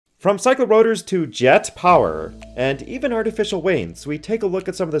From cyclorotors to jet power, and even artificial wings, we take a look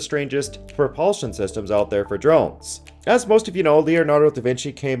at some of the strangest propulsion systems out there for drones. As most of you know, Leonardo da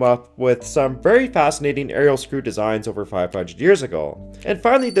Vinci came up with some very fascinating aerial screw designs over 500 years ago, and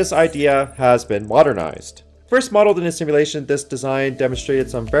finally this idea has been modernized. First modeled in a simulation, this design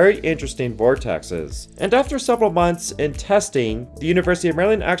demonstrated some very interesting vortexes. And after several months in testing, the University of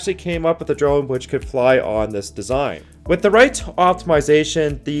Maryland actually came up with a drone which could fly on this design. With the right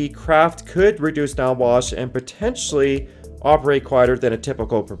optimization, the craft could reduce downwash and potentially operate quieter than a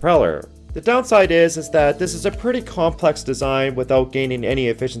typical propeller. The downside is that this is a pretty complex design without gaining any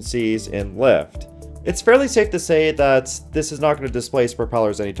efficiencies in lift. It's fairly safe to say that this is not going to displace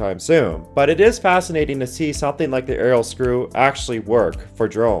propellers anytime soon, but it is fascinating to see something like the aerial screw actually work for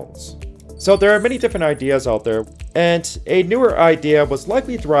drones. So there are many different ideas out there, and a newer idea was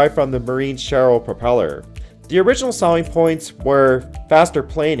likely derived from the marine Sharrow propeller. The original selling points were faster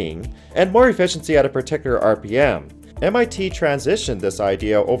planing and more efficiency at a particular RPM. MIT transitioned this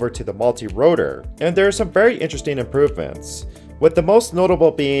idea over to the multi-rotor, and there are some very interesting improvements, with the most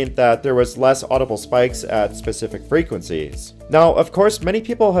notable being that there was less audible spikes at specific frequencies. Now, of course, many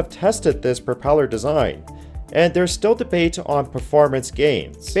people have tested this propeller design, and there's still debate on performance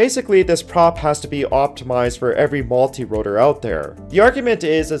gains. Basically, this prop has to be optimized for every multi-rotor out there. The argument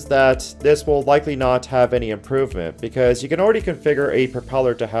is that this will likely not have any improvement because you can already configure a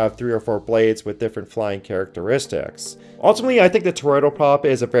propeller to have 3 or 4 blades with different flying characteristics. Ultimately, I think the toroidal prop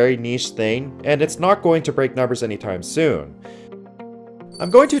is a very niche thing, and it's not going to break numbers anytime soon. I'm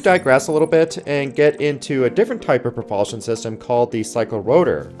going to digress a little bit and get into a different type of propulsion system called the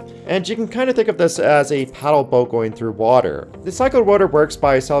Cyclorotor. And you can kind of think of this as a paddle boat going through water. The Cyclorotor works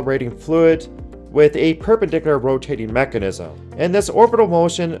by accelerating fluid with a perpendicular rotating mechanism. And this orbital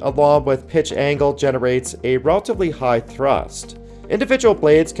motion along with pitch angle generates a relatively high thrust. Individual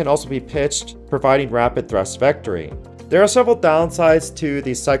blades can also be pitched, providing rapid thrust vectoring. There are several downsides to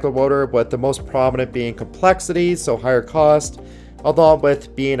the Cyclorotor, with the most prominent being complexity, so higher cost, along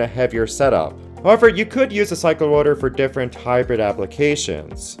with being a heavier setup. However, you could use a Cyclorotor for different hybrid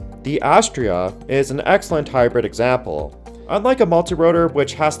applications. The Astrea is an excellent hybrid example. Unlike a multi-rotor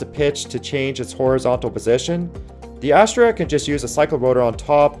which has to pitch to change its horizontal position, the Astrea can just use a Cyclorotor on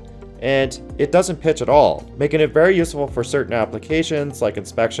top and it doesn't pitch at all, making it very useful for certain applications like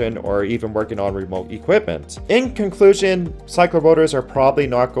inspection or even working on remote equipment. In conclusion, Cyclorotors are probably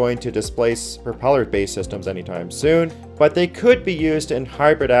not going to displace propeller-based systems anytime soon, but they could be used in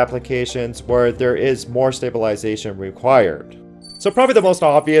hybrid applications where there is more stabilization required. So probably the most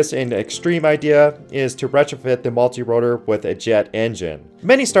obvious and extreme idea is to retrofit the multi-rotor with a jet engine.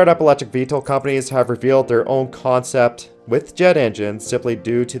 Many startup electric vehicle companies have revealed their own concept with jet engines simply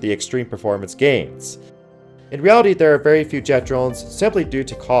due to the extreme performance gains. In reality, there are very few jet drones simply due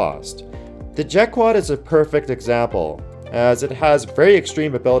to cost. The Jet Quad is a perfect example, as it has very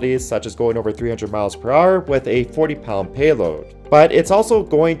extreme abilities such as going over 300 miles per hour with a 40-pound payload. But it's also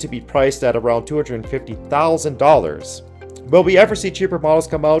going to be priced at around $250,000. Will we ever see cheaper models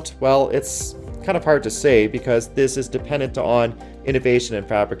come out? Well, it's kind of hard to say because this is dependent on innovation and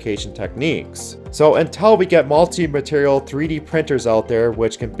fabrication techniques. So until we get multi-material 3D printers out there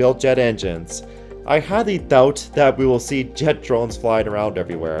which can build jet engines, I highly doubt that we will see jet drones flying around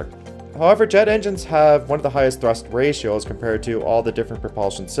everywhere. However, jet engines have one of the highest thrust ratios compared to all the different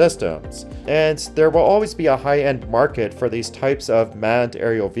propulsion systems, and there will always be a high-end market for these types of manned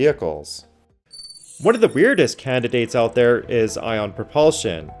aerial vehicles. One of the weirdest candidates out there is ion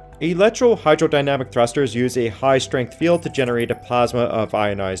propulsion. Electro-hydrodynamic thrusters use a high-strength field to generate a plasma of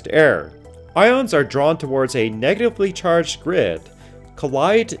ionized air. Ions are drawn towards a negatively charged grid,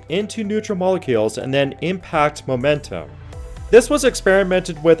 collide into neutral molecules, and then impact momentum. This was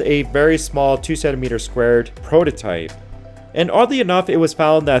experimented with a very small 2 cm squared prototype. And oddly enough, it was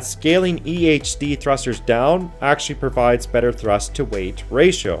found that scaling EHD thrusters down actually provides better thrust to weight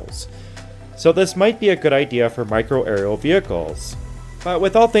ratios. So this might be a good idea for micro aerial vehicles. But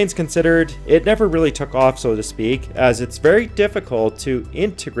with all things considered, it never really took off, so to speak, as it's very difficult to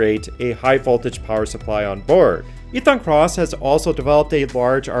integrate a high voltage power supply on board. Ethan Cross has also developed a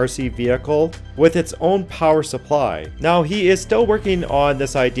large RC vehicle with its own power supply. Now, he is still working on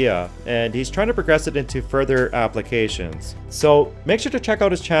this idea, and he's trying to progress it into further applications. So make sure to check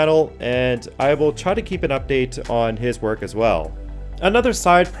out his channel, and I will try to keep an update on his work as well. Another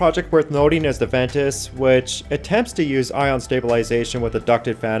side project worth noting is the Ventus, which attempts to use ion stabilization with a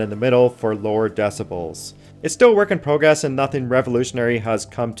ducted fan in the middle for lower decibels. It's still a work in progress and nothing revolutionary has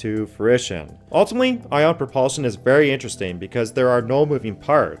come to fruition. Ultimately, ion propulsion is very interesting because there are no moving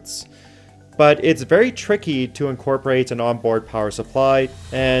parts. but it's very tricky to incorporate an onboard power supply,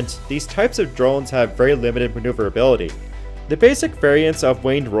 and these types of drones have very limited maneuverability. The basic variants of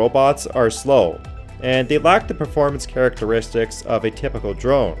winged robots are slow, and they lack the performance characteristics of a typical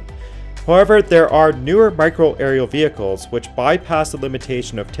drone. However, there are newer micro-aerial vehicles which bypass the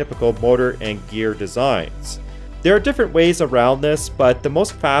limitation of typical motor and gear designs. There are different ways around this, but the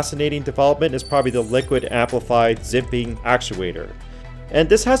most fascinating development is probably the liquid amplified zipping actuator. And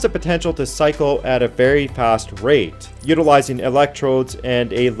this has the potential to cycle at a very fast rate, utilizing electrodes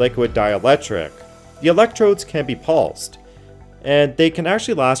and a liquid dielectric. The electrodes can be pulsed, and they can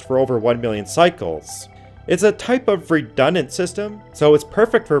actually last for over 1 million cycles. It's a type of redundant system, so it's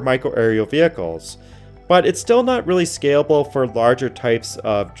perfect for micro-aerial vehicles, but it's still not really scalable for larger types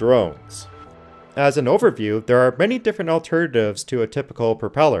of drones. As an overview, there are many different alternatives to a typical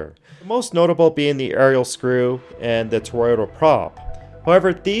propeller, the most notable being the aerial screw and the toroidal prop.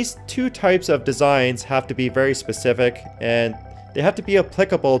 However, these two types of designs have to be very specific, and they have to be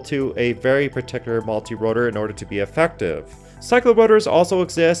applicable to a very particular multi-rotor in order to be effective. Cyclorotors also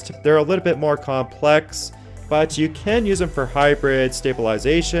exist. They're a little bit more complex, but you can use them for hybrid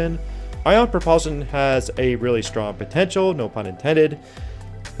stabilization. Ion propulsion has a really strong potential, no pun intended,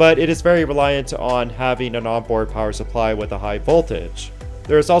 but it is very reliant on having an onboard power supply with a high voltage.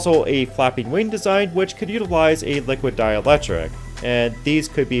 There is also a flapping wing design which could utilize a liquid dielectric, and these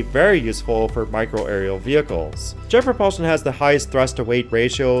could be very useful for micro-aerial vehicles. Jet propulsion has the highest thrust-to-weight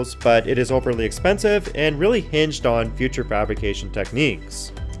ratios, but it is overly expensive and really hinged on future fabrication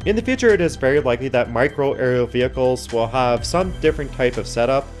techniques. In the future, it is very likely that micro-aerial vehicles will have some different type of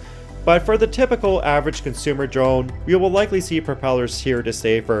setup, but for the typical average consumer drone, we will likely see propellers here to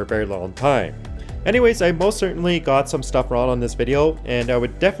stay for a very long time. Anyways, I most certainly got some stuff wrong on this video, and I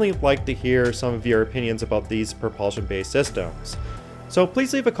would definitely like to hear some of your opinions about these propulsion-based systems. So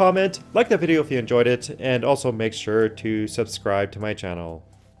please leave a comment, like the video if you enjoyed it, and also make sure to subscribe to my channel.